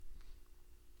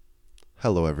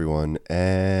Hello, everyone,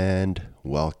 and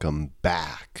welcome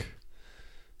back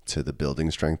to the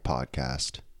Building Strength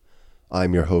Podcast.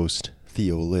 I'm your host,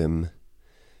 Theo Lim,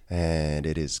 and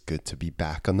it is good to be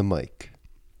back on the mic.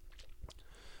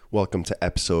 Welcome to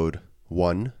episode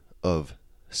 1 of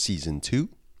season 2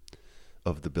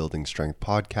 of the Building Strength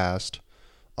Podcast.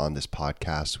 On this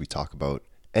podcast, we talk about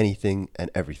anything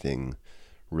and everything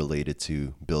related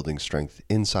to building strength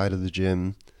inside of the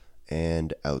gym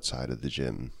and outside of the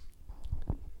gym.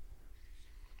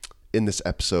 In this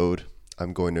episode,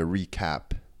 I'm going to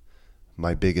recap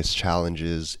my biggest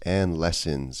challenges and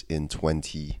lessons in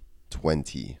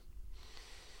 2020.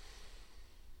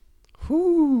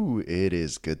 Whew, it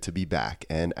is good to be back.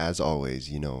 And as always,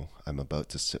 I'm about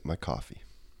to sip my coffee.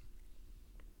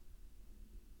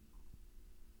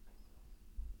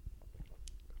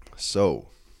 So,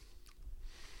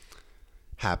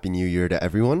 Happy New Year to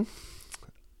everyone.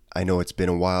 I know it's been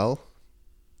a while.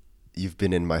 You've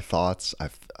been in my thoughts.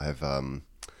 I've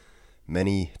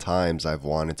many times I've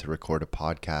wanted to record a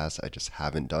podcast. I just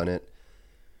haven't done it.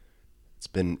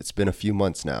 It's been a few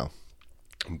months now,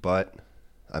 but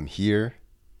I'm here.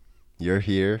 You're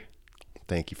here.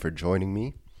 Thank you for joining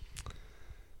me.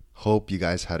 Hope you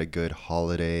guys had a good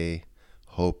holiday.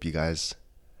 Hope you guys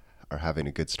are having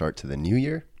a good start to the new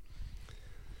year.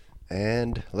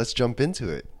 And let's jump into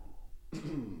it.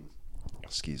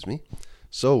 Excuse me.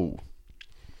 So,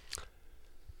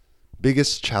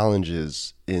 biggest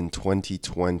challenges in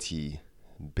 2020,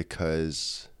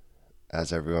 because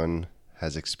as everyone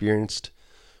has experienced,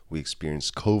 we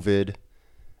experienced COVID,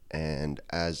 and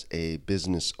as a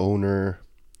business owner,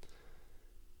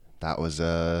 it was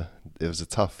a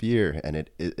tough year, and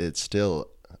it's still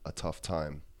a tough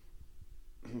time.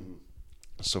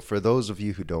 So for those of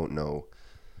you who don't know,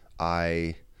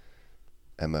 I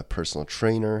am a personal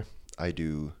trainer. I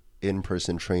do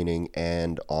in-person training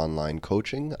and online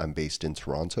coaching. I'm based in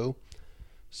Toronto.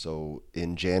 So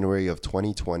in January of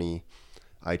 2020,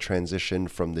 I transitioned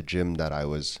from the gym that I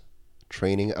was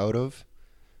training out of,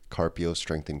 Carpio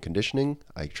Strength and Conditioning.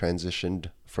 I transitioned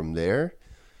from there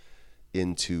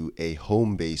into a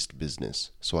home-based business.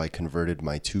 So I converted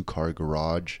my 2-car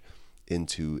garage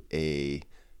into a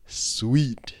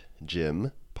sweet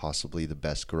gym, possibly the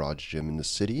best garage gym in the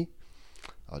city.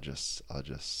 I'll just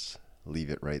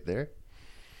leave it right there.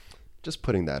 Just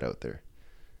putting that out there.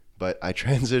 But I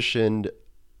transitioned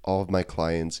all of my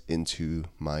clients into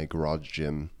my garage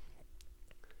gym,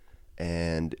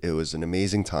 and it was an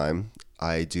amazing time.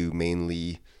 I do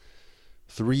mainly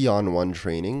 3-on-1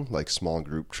 training, like small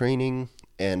group training,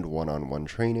 and 1-on-1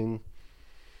 training.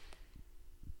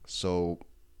 So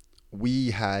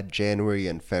we had January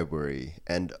and February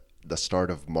and the start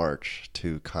of March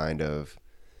to kind of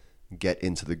get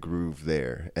into the groove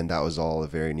there, and that was all a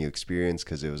very new experience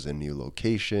because it was a new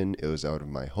location. It was out of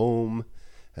my home,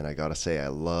 and I gotta say I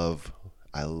love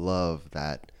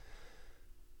that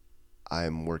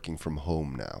I'm working from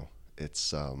home now.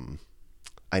 It's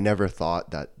I never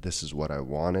thought that this is what I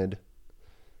wanted,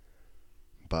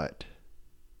 but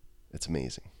it's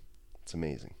amazing.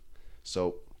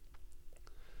 So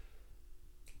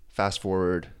fast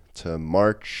forward to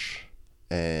March,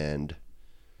 and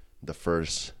the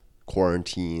first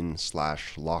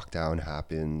quarantine/lockdown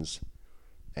happens,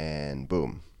 and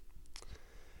boom,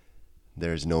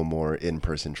 there's no more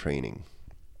in-person training.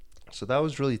 So that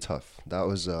was really tough. That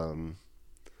was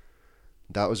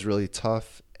really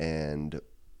tough, and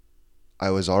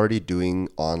I was already doing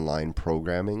online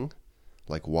programming,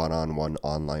 like 1-on-1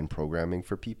 online programming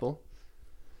for people.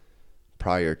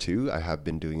 Prior to, I have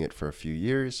been doing it for a few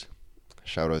years.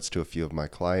 Shout outs to a few of my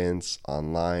clients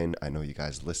online. I know you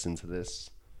guys listen to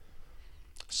this.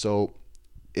 So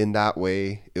in that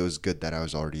way, it was good that I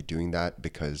was already doing that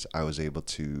because I was able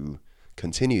to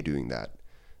continue doing that.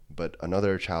 But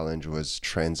another challenge was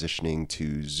transitioning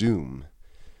to Zoom,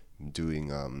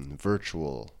 doing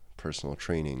virtual personal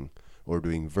training or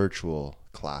doing virtual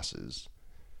classes.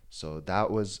 So that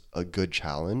was a good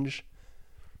challenge.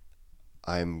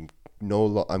 I'm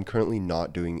currently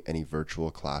not doing any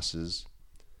virtual classes.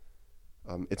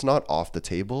 It's not off the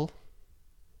table.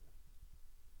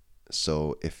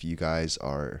 So if you guys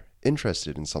are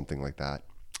interested in something like that,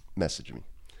 message me.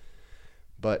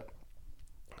 But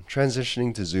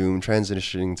transitioning to Zoom,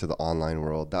 transitioning to the online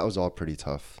world, that was all pretty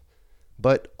tough,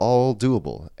 but all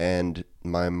doable. And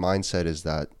my mindset is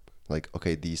that, like,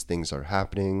 okay, these things are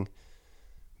happening,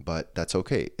 but that's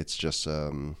okay. It's just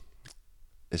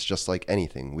like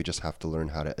anything. We just have to learn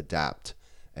how to adapt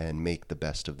and make the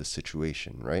best of the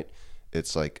situation, right?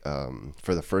 It's like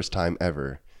for the first time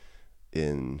ever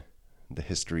in the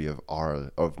history of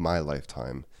my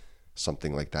lifetime,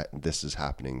 something like that, this is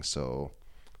happening. So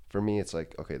for me, it's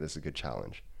like, okay, this is a good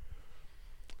challenge.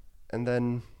 And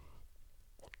then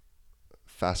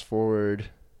fast forward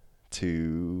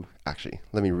to, actually,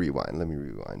 let me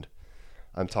rewind.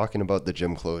 I'm talking about the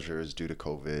gym closures due to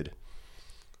COVID.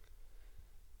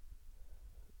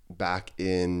 Back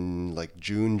in like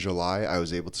June, July, I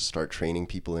was able to start training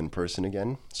people in person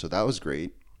again. So that was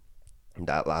great.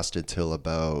 That lasted till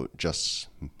about just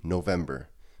November,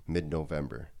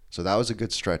 mid-November. So that was a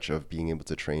good stretch of being able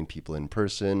to train people in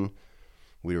person.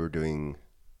 We were doing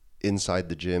inside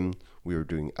the gym. We were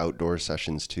doing outdoor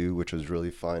sessions too, which was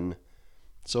really fun.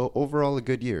 So overall, a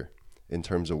good year in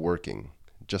terms of working.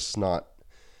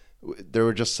 There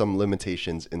were just some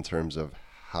limitations in terms of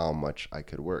how much I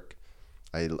could work.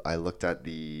 I looked at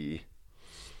the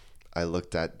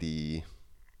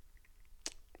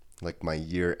like my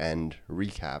year end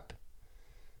recap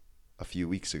a few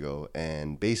weeks ago,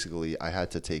 and basically I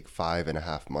had to take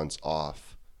 5.5 months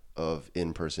off of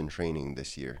in-person training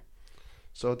this year.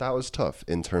 So that was tough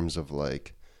in terms of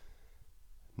like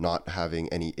not having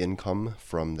any income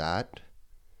from that.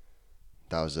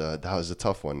 That was a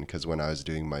tough one, because when I was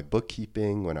doing my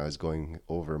bookkeeping, when I was going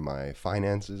over my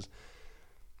finances,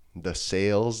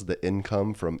 the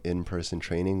income from in-person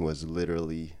training was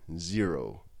literally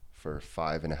zero for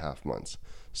 5.5 months.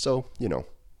 So,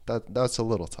 that's a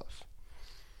little tough,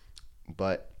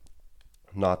 but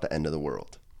not the end of the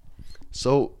world.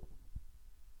 So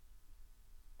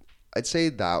I'd say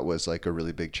that was like a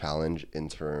really big challenge in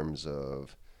terms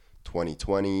of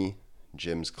 2020,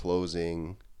 gyms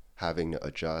closing, having to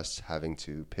adjust, having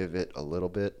to pivot a little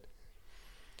bit.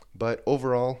 But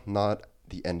overall, not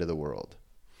the end of the world.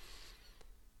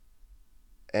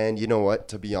 And you know what?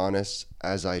 To be honest,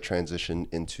 as I transition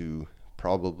into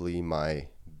probably my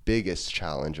biggest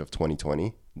challenge of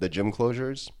 2020, the gym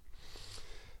closures,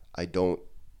 that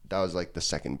was like the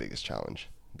second biggest challenge.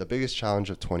 The biggest challenge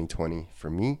of 2020 for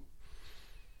me,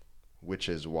 which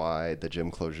is why the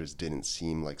gym closures didn't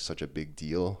seem like such a big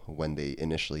deal when they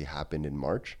initially happened in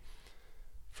March.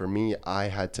 For me, I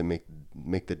had to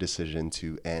make the decision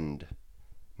to end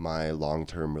my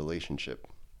long-term relationship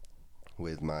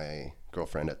with my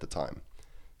girlfriend at the time.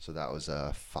 So that was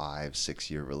a 5-6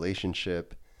 year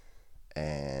relationship,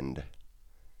 and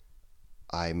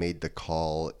I made the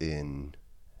call in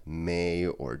May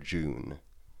or June.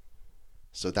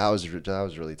 So that was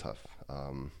really tough.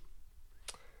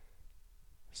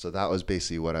 So that was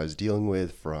basically what I was dealing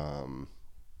with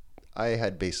I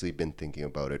had basically been thinking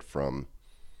about it from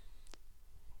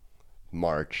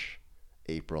March,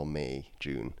 April, May,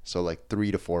 June. So like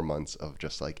 3 to 4 months of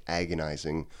just like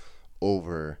agonizing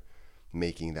over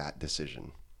making that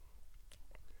decision.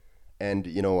 And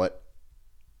you know what?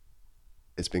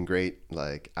 It's been great.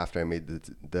 Like after I made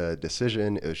the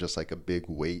decision, it was just like a big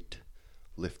weight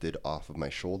lifted off of my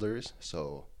shoulders.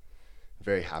 So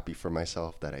very happy for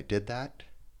myself that I did that.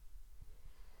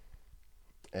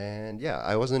 And yeah,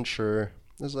 I wasn't sure.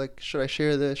 I was like, should I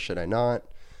share this? Should I not?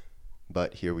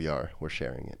 But here we are. We're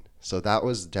sharing it. So that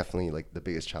was definitely like the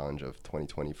biggest challenge of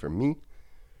 2020 for me.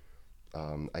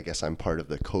 I guess I'm part of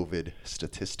the COVID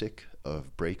statistic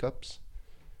of breakups,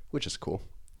 which is cool.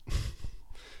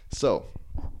 So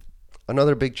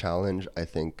another big challenge, I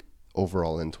think,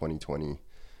 overall in 2020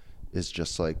 is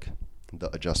just like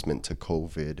the adjustment to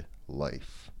COVID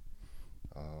life.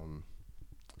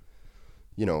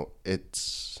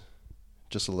 It's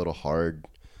just a little hard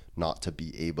not to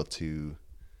be able to,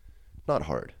 not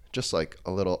hard, just like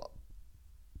a little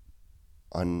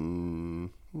I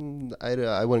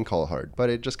wouldn't call it hard, but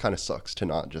it just kind of sucks to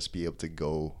not just be able to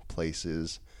go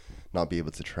places, not be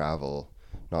able to travel,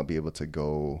 not be able to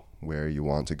go where you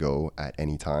want to go at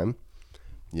any time,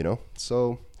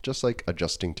 So just like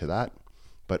adjusting to that,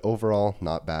 but overall,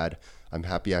 not bad. I'm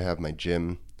happy I have my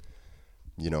gym.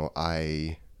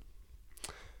 The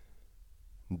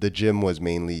gym was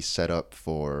mainly set up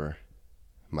for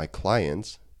my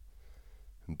clients,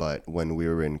 but when we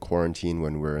were in quarantine,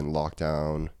 when we were in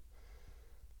lockdown,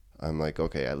 I'm like,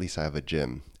 okay, at least I have a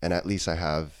gym, and at least I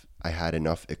had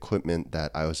enough equipment that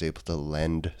I was able to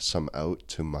lend some out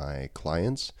to my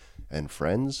clients and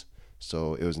friends.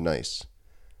 So it was nice.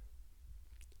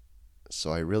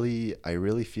 So I really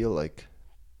feel like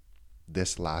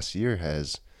this last year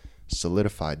has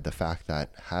solidified the fact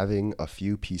that having a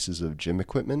few pieces of gym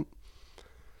equipment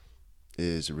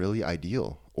is really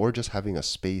ideal, or just having a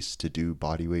space to do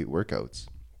bodyweight workouts,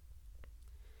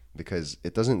 because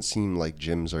it doesn't seem like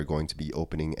gyms are going to be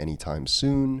opening anytime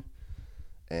soon.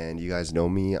 And you guys know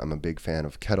me, I'm a big fan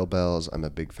of kettlebells, I'm a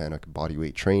big fan of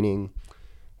bodyweight training,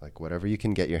 like whatever you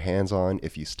can get your hands on.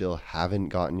 If you still haven't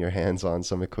gotten your hands on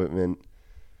some equipment,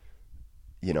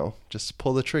 just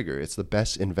pull the trigger. It's the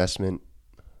best investment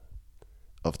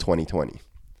of 2020.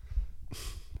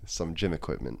 Some gym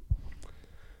equipment.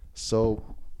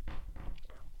 So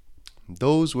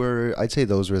I'd say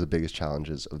those were the biggest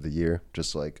challenges of the year,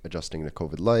 just like adjusting to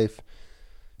COVID life,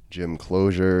 gym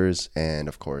closures, and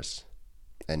of course,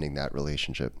 ending that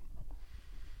relationship.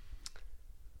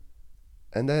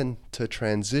 And then to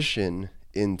transition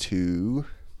into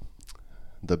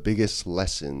the biggest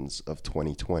lessons of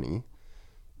 2020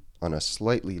 on a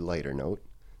slightly lighter note,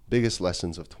 biggest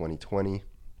lessons of 2020.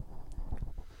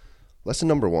 Lesson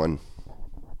number 1,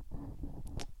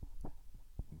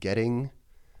 getting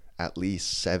at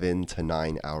least 7 to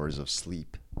 9 hours of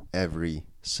sleep every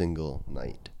single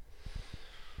night.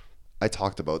 I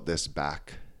talked about this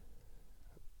back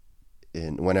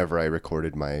in whenever I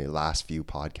recorded my last few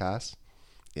podcasts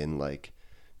in like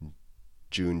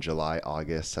June, July,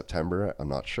 August, September, I'm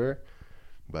not sure.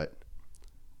 But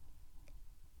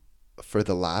for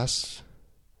the last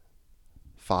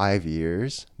 5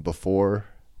 years before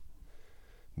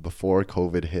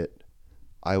COVID hit,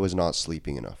 I was not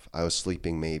sleeping enough. I was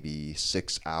sleeping maybe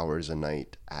 6 hours a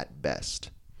night at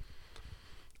best.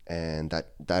 And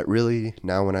that really,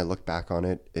 now when I look back on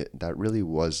it, that really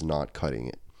was not cutting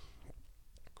it.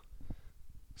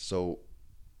 So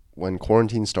when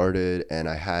quarantine started and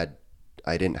I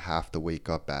didn't have to wake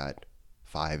up at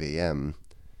 5 a.m.,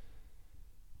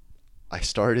 I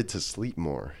started to sleep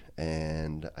more,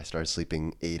 and I started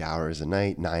sleeping 8 hours a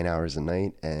night, 9 hours a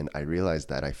night, and I realized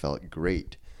that I felt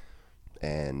great.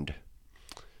 And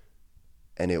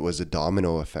it was a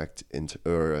domino effect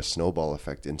or a snowball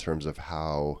effect in terms of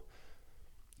how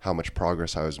much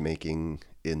progress I was making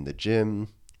in the gym,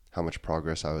 how much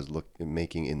progress I was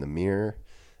making in the mirror,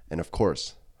 and of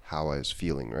course, how I was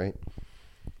feeling, right?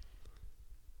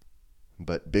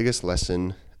 But biggest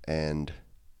lesson, and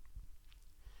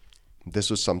this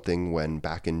was something when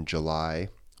back in July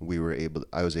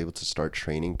I was able to start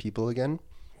training people again.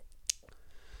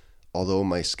 Although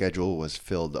my schedule was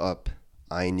filled up,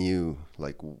 I knew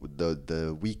like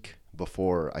the week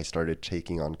before I started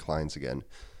taking on clients again,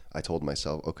 I told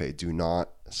myself, okay, do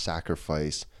not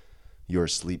sacrifice your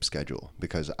sleep schedule,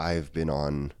 because I've been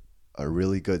on a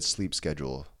really good sleep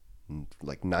schedule,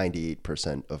 like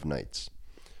 98% of nights,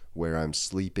 where I'm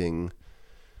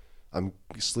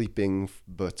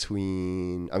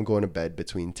going to bed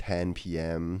between 10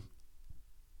 p.m.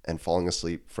 and falling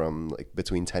asleep from like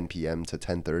between 10 p.m. to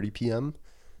 10:30 p.m.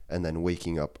 and then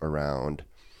waking up around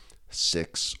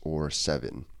 6 or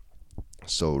 7.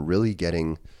 So really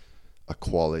getting a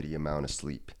quality amount of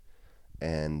sleep.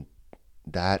 And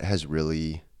that has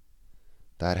really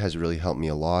helped me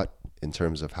a lot in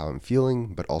terms of how I'm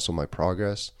feeling, but also my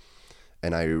progress.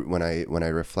 And when I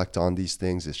reflect on these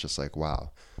things, it's just like,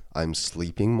 wow, I'm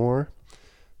sleeping more.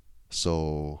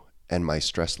 So, and my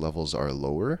stress levels are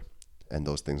lower, and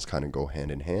those things kind of go hand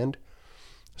in hand.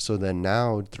 So then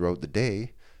now throughout the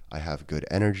day, I have good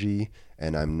energy,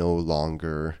 and I'm no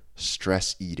longer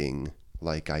stress eating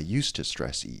like I used to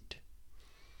stress eat.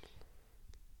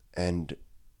 And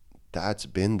that's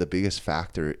been the biggest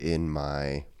factor in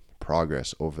my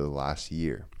progress over the last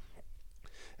year.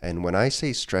 And when I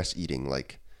say stress eating,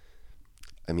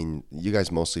 you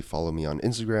guys mostly follow me on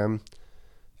Instagram.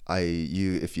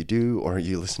 If you do, or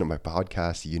you listen to my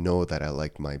podcast, you know that I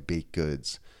like my baked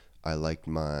goods. I like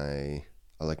my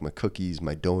cookies,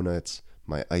 my donuts,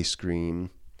 my ice cream,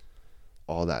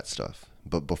 all that stuff.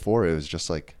 But before, it was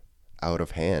just like out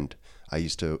of hand. I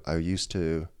used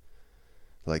to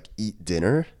like eat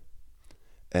dinner,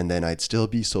 and then I'd still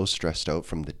be so stressed out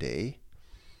from the day,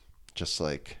 just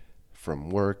like from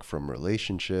work, from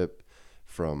relationship,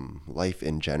 from life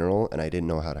in general, and I didn't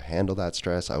know how to handle that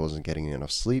stress. I wasn't getting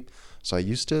enough sleep. So I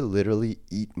used to literally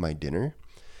eat my dinner,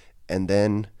 and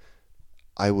then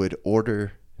I would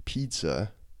order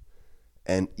pizza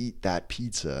and eat that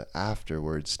pizza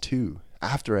afterwards too,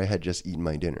 after I had just eaten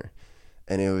my dinner.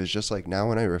 And it was just like, now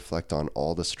when I reflect on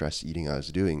all the stress eating I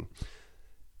was doing,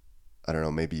 I don't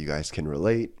know, maybe you guys can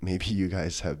relate, maybe you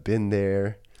guys have been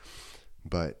there,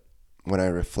 but when I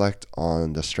reflect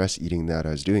on the stress eating that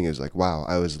I was doing, it was like, wow,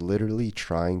 I was literally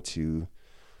trying to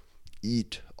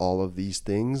eat all of these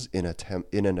things in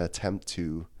an attempt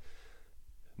to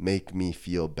make me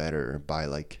feel better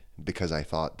because I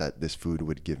thought that this food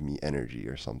would give me energy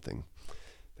or something.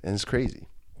 And it's crazy.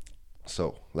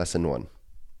 So, lesson 1,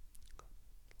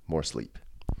 more sleep.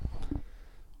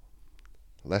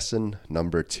 Lesson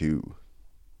number 2,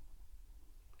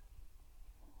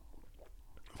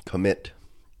 commit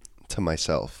to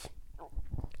myself,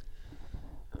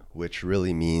 which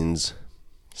really means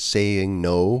saying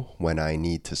no when I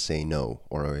need to say no,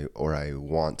 or I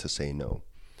want to say no.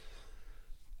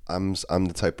 I'm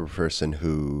the type of person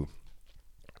who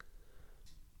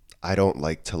I don't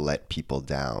like to let people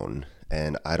down,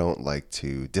 and I don't like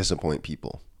to disappoint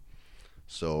people.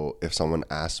 So if someone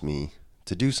asks me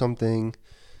to do something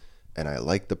and I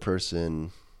like the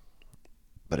person,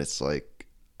 but it's like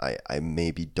I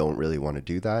maybe don't really want to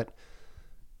do that,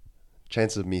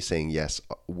 chances of me saying yes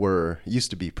were used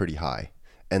to be pretty high.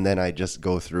 And then I just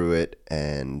go through it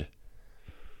and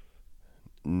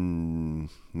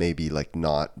maybe like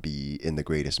not be in the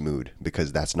greatest mood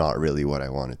because that's not really what I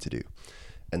wanted to do.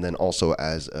 And then also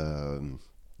as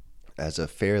a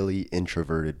fairly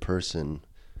introverted person,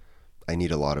 I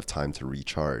need a lot of time to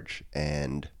recharge,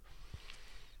 and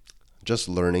just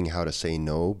learning how to say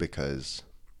no because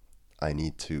I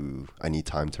need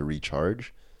time to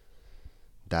recharge.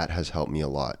 That has helped me a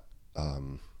lot.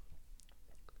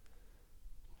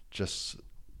 Just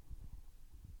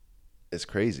it's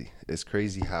crazy. It's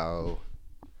crazy how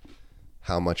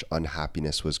much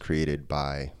unhappiness was created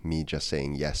by me just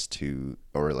saying yes to,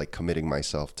 or like committing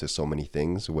myself to so many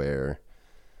things where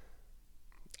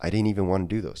I didn't even want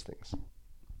to do those things.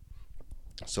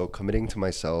 So committing to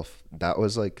myself, that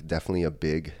was like definitely a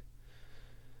big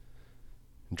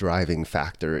driving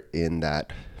factor in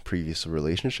that previous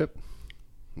relationship.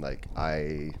 Like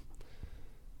I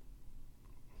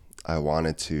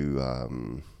wanted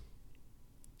to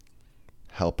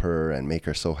help her and make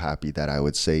her so happy that I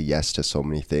would say yes to so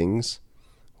many things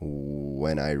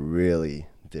when I really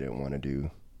didn't want to do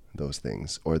those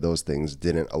things, or those things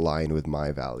didn't align with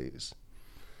my values.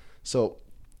 So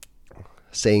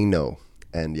saying no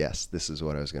and yes, this is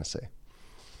what I was going to say.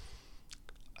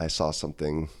 I saw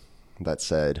something that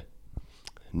said,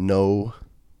 no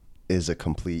is a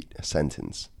complete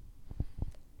sentence.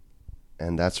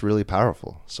 And that's really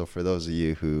powerful. So for those of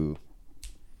you who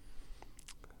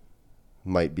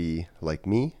might be like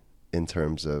me in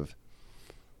terms of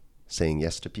saying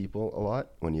yes to people a lot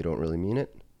when you don't really mean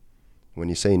it, when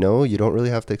you say no, you don't really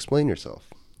have to explain yourself.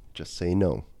 Just say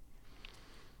no.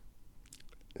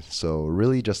 So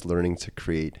really just learning to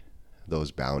create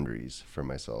those boundaries for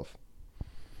myself.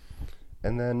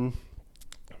 And then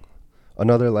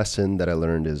another lesson that I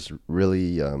learned is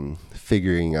really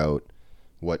figuring out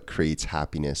what creates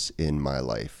happiness in my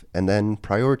life and then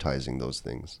prioritizing those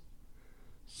things.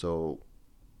 So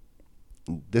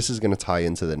this is going to tie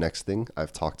into the next thing.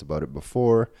 I've talked about it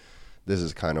before. This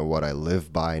is kind of what I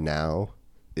live by now,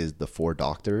 is the 4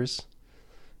 doctors.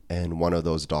 And one of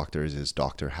those doctors is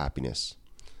Dr. Happiness.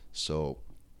 So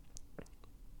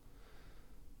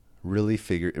really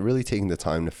taking the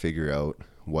time to figure out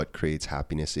what creates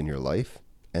happiness in your life.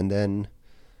 And then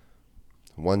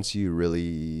once you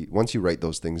write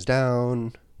those things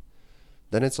down,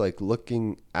 then it's like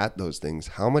looking at those things.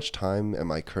 How much time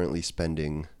am I currently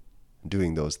spending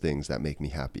doing those things that make me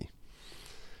happy?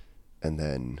 And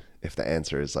then if the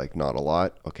answer is like not a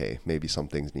lot, okay, maybe some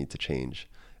things need to change.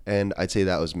 And I'd say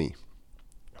that was me.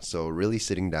 So really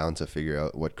sitting down to figure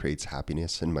out what creates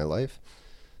happiness in my life.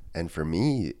 And for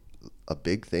me, a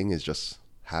big thing is just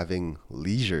having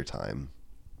leisure time.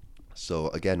 So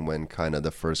again, when kind of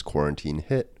the first quarantine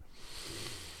hit,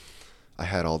 I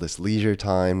had all this leisure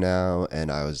time now,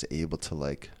 and I was able to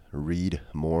like read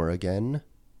more again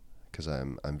because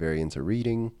I'm very into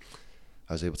reading.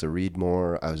 I was able to read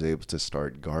more. I was able to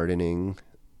start gardening,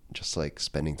 just like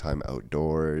spending time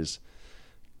outdoors,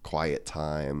 quiet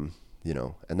time,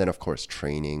 and then of course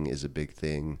training is a big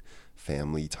thing,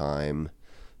 family time.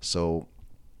 So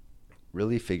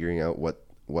really figuring out what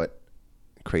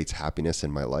creates happiness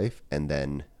in my life and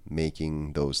then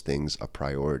making those things a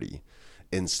priority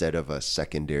instead of a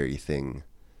secondary thing.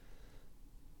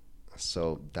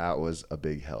 So that was a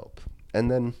big help. And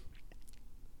then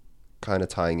kind of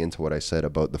tying into what I said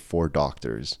about the 4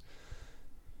 doctors.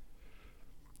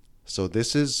 So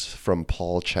this is from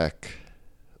Paul Chek,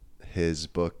 his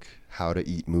book, How to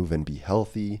Eat, Move, and Be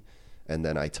Healthy. And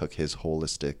then I took his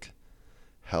holistic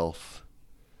health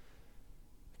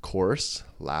course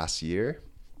last year.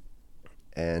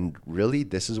 And really,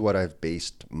 this is what I've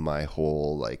based my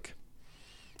whole like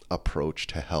approach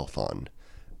to health on.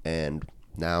 And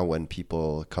now when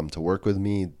people come to work with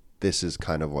me, this is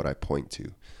kind of what I point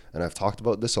to. And I've talked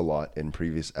about this a lot in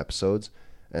previous episodes,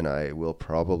 and I will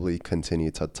probably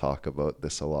continue to talk about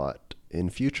this a lot in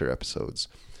future episodes,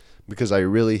 because I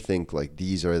really think like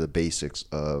these are the basics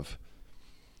of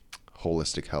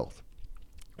holistic health.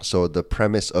 So the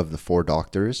premise of the 4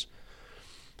 doctors,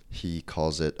 he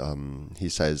calls it, he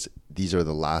says, these are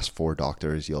the last 4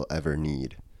 doctors you'll ever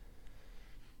need.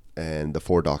 And the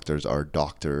 4 doctors are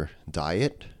Dr.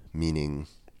 Diet, meaning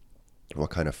what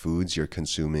kind of foods you're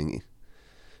consuming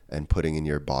and putting in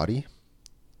your body.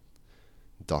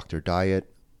 Doctor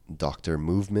diet, doctor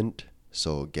movement,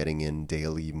 so getting in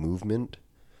daily movement,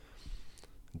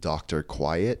 doctor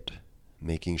quiet,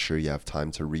 making sure you have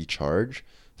time to recharge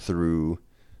through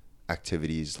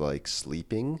activities like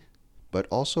sleeping, but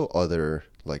also other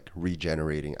like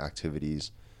regenerating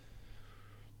activities.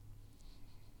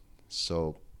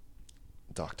 So,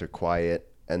 Dr.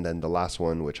 Quiet, and then the last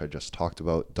one, which I just talked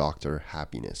about, Dr.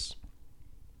 Happiness.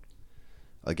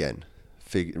 Again,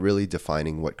 really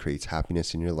defining what creates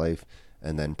happiness in your life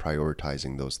and then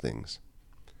prioritizing those things.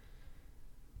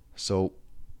 So,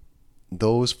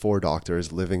 those four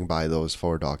doctors, living by those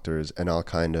four doctors, and I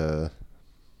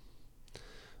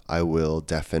will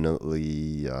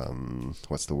definitely,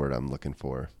 what's the word I'm looking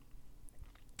for?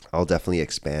 I'll definitely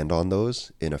expand on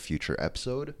those in a future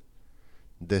episode.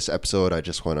 This episode, I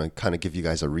just want to kind of give you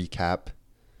guys a recap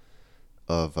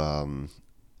of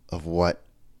what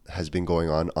has been going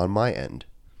on my end.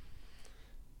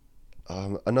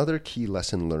 Another key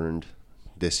lesson learned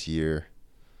this year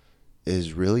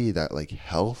is really that like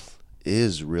health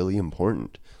is really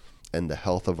important, and the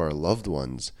health of our loved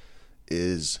ones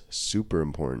is super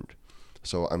important.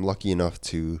 So I'm lucky enough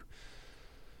to,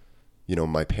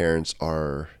 my parents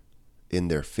are in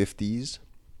their 50s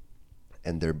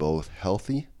and they're both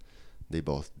healthy. They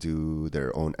both do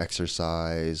their own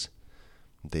exercise.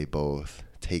 They both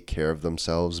take care of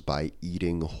themselves by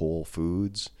eating whole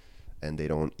foods, and they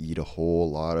don't eat a whole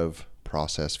lot of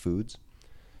processed foods.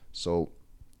 So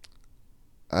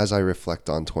as I reflect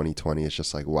on 2020, it's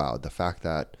just like, wow, the fact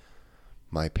that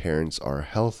my parents are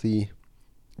healthy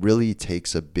really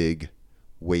takes a big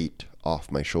weight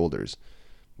off my shoulders,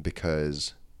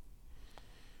 because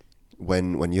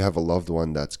when you have a loved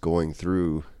one that's going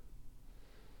through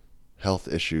health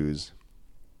issues,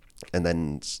 and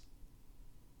then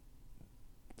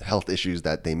health issues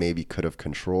that they maybe could have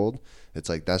controlled, it's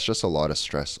like that's just a lot of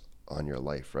stress on your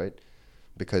life, right?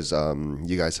 Because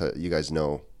you guys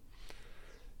know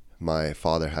my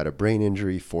father had a brain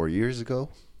injury 4 years ago,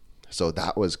 so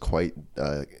that was quite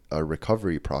a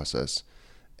recovery process.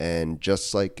 And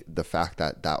just like the fact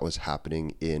that that was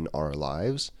happening in our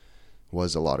lives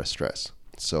was a lot of stress.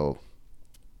 So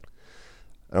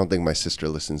I don't think my sister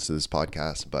listens to this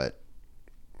podcast, but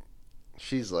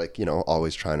she's like,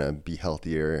 always trying to be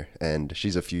healthier, and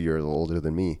she's a few years older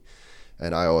than me.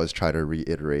 And I always try to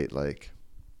reiterate, like,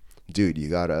 dude, you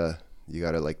gotta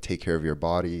like take care of your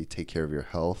body, take care of your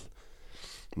health,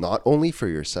 not only for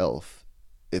yourself.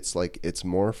 It's like, it's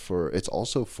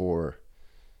also for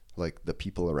like the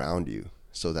people around you,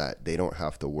 so that they don't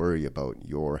have to worry about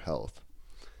your health,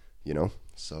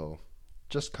 So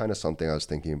just kind of something I was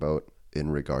thinking about in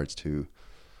regards to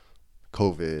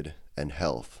COVID and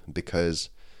health, because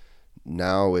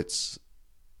now it's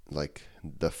like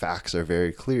the facts are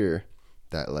very clear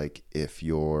that like if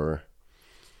you're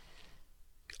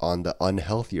on the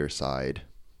unhealthier side,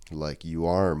 like you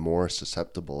are more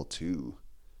susceptible to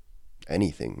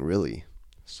anything really.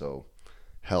 So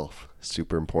health,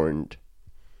 super important,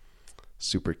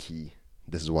 super key.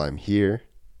 This is why I'm here.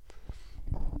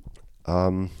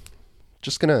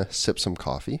 Just gonna sip some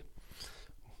coffee.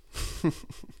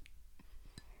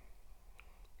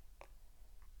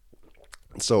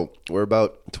 So we're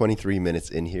about 23 minutes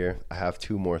in here. I have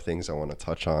two more things I want to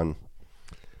touch on.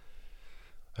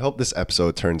 I hope this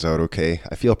episode turns out okay.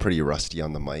 I feel pretty rusty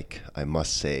on the mic, I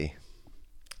must say.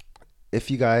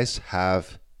 If you guys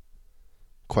have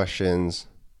questions,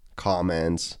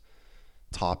 comments,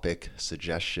 topic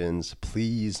suggestions,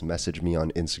 please message me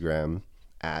on Instagram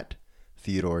at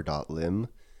theodore.lim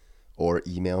or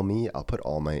email me. I'll put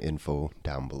all my info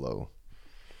down below.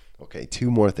 Okay,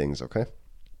 two more things, okay?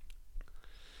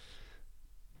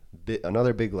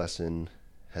 Another big lesson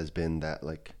has been that,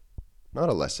 like, not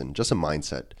a lesson, just a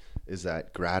mindset, is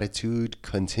that gratitude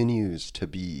continues to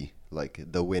be like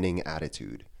the winning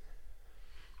attitude.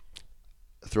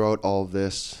 Throughout all of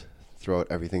this, throughout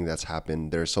everything that's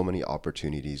happened, there are so many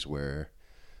opportunities where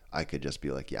I could just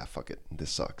be like, yeah, fuck it, this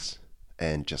sucks,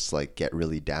 and just like get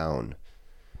really down.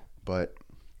 But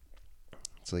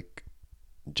it's like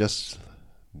just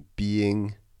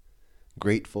being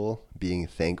grateful, being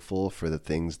thankful for the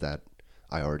things that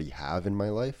I already have in my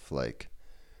life, like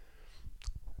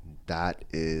that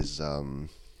is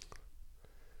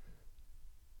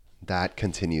that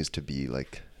continues to be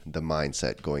like the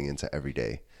mindset going into every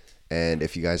day. And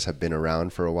if you guys have been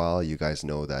around for a while, you guys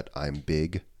know that I'm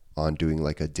big on doing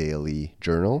like a daily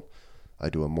journal. I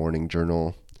do a morning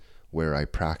journal where I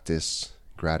practice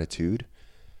gratitude.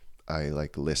 I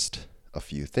like list a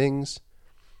few things.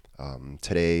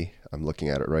 Today, I'm looking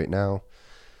at it right now.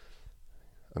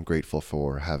 I'm grateful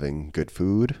for having good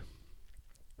food,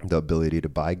 the ability to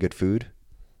buy good food.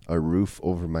 a roof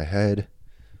over my head,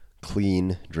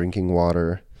 clean drinking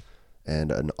water,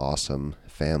 and an awesome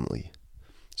family.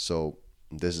 So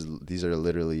these are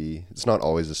literally, it's not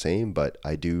always the same, but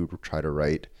I do try to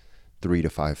write 3 to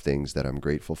 5 things that I'm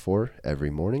grateful for every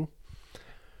morning.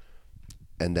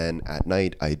 And then at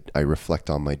night, I reflect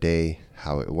on my day,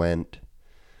 how it went,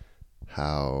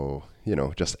 how,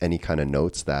 just any kind of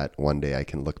notes that one day I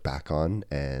can look back on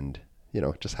and,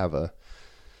 just have a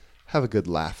good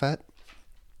laugh at.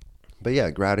 But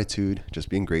yeah, gratitude, just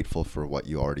being grateful for what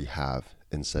you already have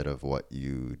instead of what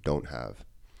you don't have.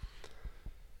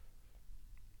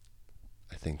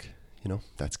 I think,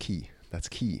 that's key. That's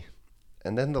key.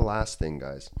 And then the last thing,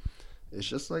 guys, is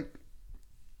just like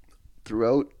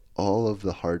throughout all of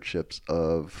the hardships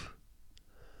of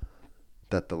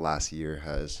that the last year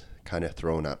has kind of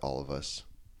thrown at all of us,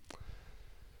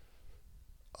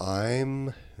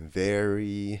 I'm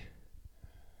very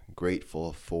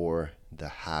grateful for the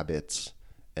habits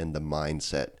and the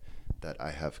mindset that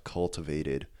I have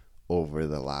cultivated over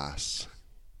the last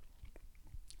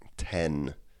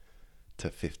 10 to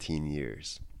 15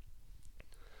 years.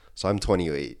 So I'm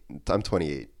 28.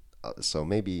 So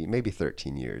maybe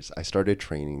 13 years. I started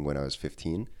training when I was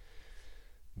 15.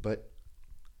 But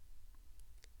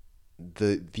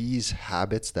these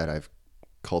habits that I've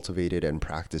cultivated and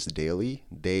practiced daily,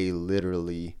 they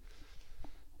literally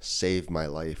saved my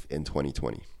life in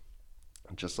 2020.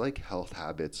 Just like health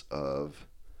habits of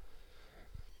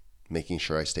making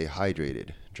sure I stay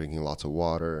hydrated, drinking lots of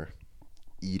water,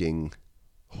 eating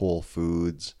whole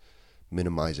foods,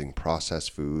 minimizing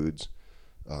processed foods,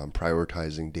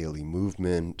 prioritizing daily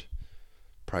movement,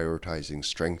 prioritizing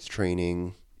strength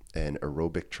training and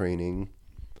aerobic training,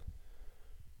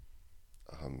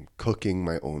 cooking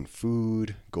my own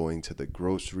food, going to the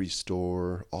grocery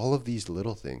store, all of these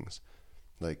little things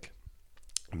like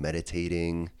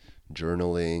meditating,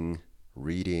 journaling,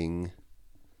 reading,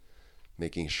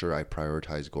 making sure I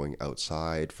prioritize going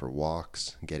outside for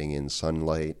walks, getting in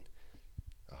sunlight,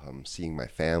 seeing my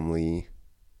family.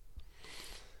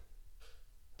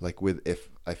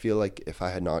 I feel like if I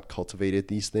had not cultivated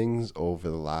these things over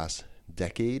the last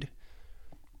decade,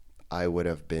 I would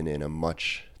have been in a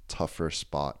much tougher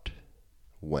spot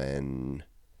when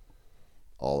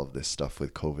all of this stuff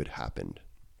with COVID happened.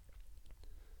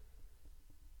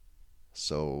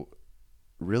 So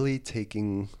really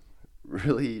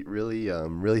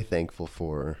thankful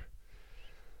for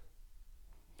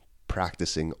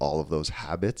practicing all of those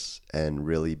habits and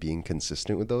really being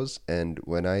consistent with those. And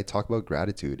when I talk about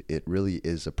gratitude, it really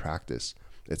is a practice.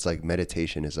 It's like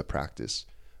meditation is a practice,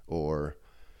 or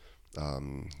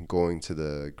going to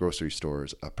the grocery store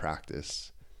is a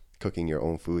practice, cooking your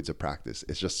own food's a practice.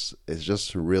 It's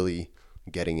just really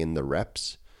getting in the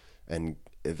reps, and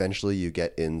eventually you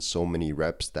get in so many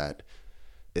reps that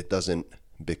it doesn't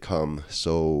become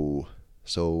so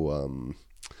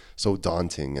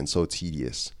daunting and so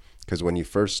tedious. Because when you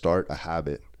first start a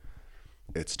habit,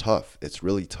 it's tough. It's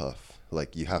really tough.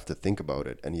 Like, you have to think about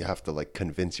it and you have to like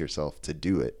convince yourself to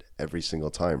do it every single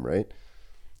time, right?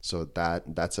 So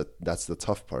that's the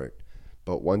tough part.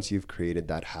 But once you've created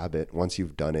that habit, once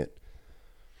you've done it,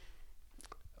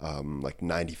 like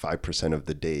 95% of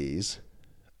the days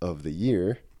of the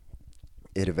year,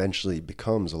 it eventually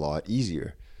becomes a lot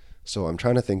easier. So I'm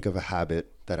trying to think of a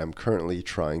habit that I'm currently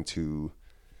trying to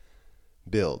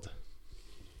build.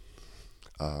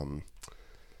 I'm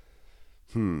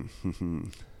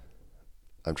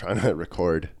trying to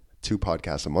record 2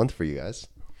 podcasts a month for you guys.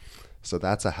 So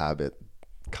that's a habit,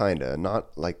 kinda.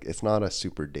 Not like, it's not a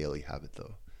super daily habit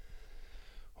though.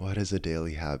 What is a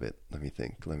daily habit? Let me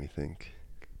think.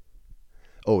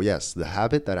 Oh yes, the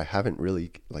habit that I haven't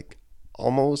really, like,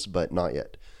 almost, but not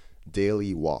yet.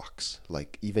 Daily walks,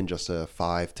 like even just a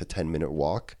 5 to 10 minute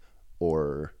walk,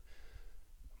 or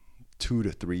 2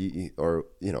 to 3, or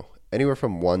anywhere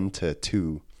from 1 to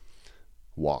 2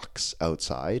 walks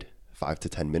outside, 5 to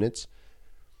 10 minutes.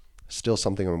 Still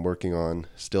something I'm working on,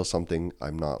 still something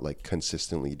I'm not like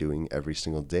consistently doing every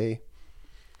single day.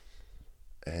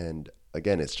 And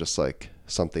again, it's just like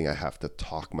something I have to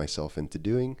talk myself into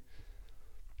doing.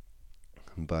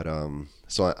 But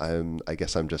so I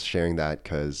guess I'm just sharing that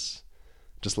because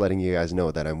just letting you guys know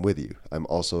that I'm with you. I'm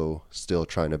also still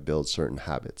trying to build certain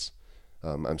habits.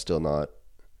 I'm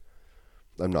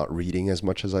not reading as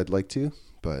much as I'd like to,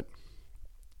 but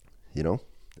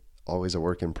always a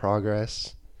work in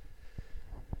progress.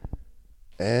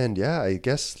 And yeah, I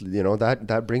guess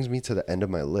that brings me to the end of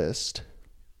my list.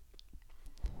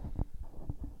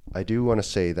 I do want to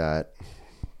say that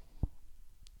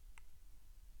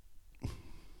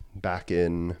back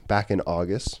in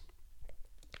August,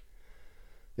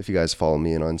 If you guys follow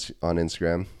me on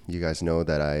Instagram, you guys know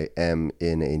that I am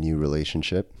in a new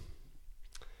relationship.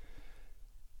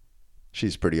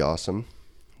 She's pretty awesome.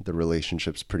 The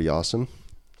relationship's pretty awesome.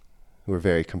 We're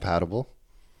very compatible,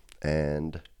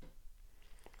 and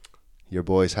your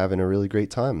boy's having a really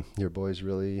great time. Your boy's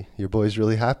really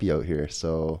happy out here.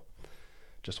 So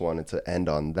just wanted to end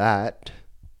on that.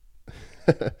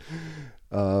 I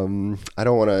don't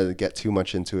want to get too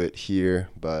much into it here,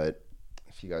 but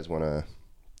if you guys want to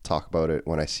talk about it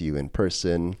when I see you in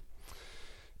person,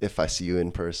 if I see you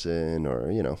in person,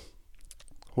 or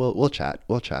we'll chat.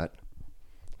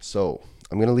 So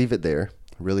I'm gonna leave it there.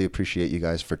 Really appreciate you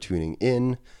guys for tuning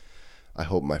in. I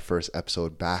hope my first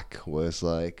episode back was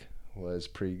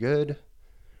pretty good.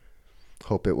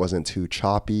 Hope it wasn't too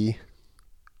choppy.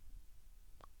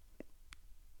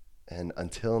 And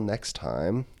until next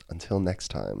time,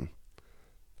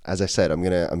 as I said,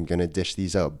 I'm gonna dish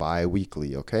these out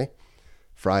bi-weekly, okay?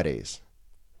 Fridays.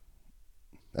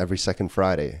 Every second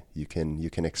Friday, you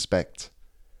can expect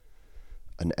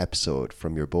an episode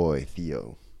from your boy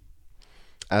Theo.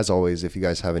 As always, if you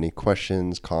guys have any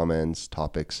questions, comments,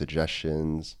 topics,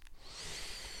 suggestions,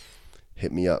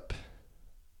 hit me up.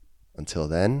 Until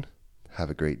then, have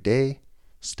a great day.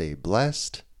 Stay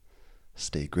blessed.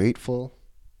 Stay grateful.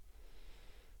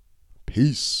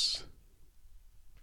 Peace.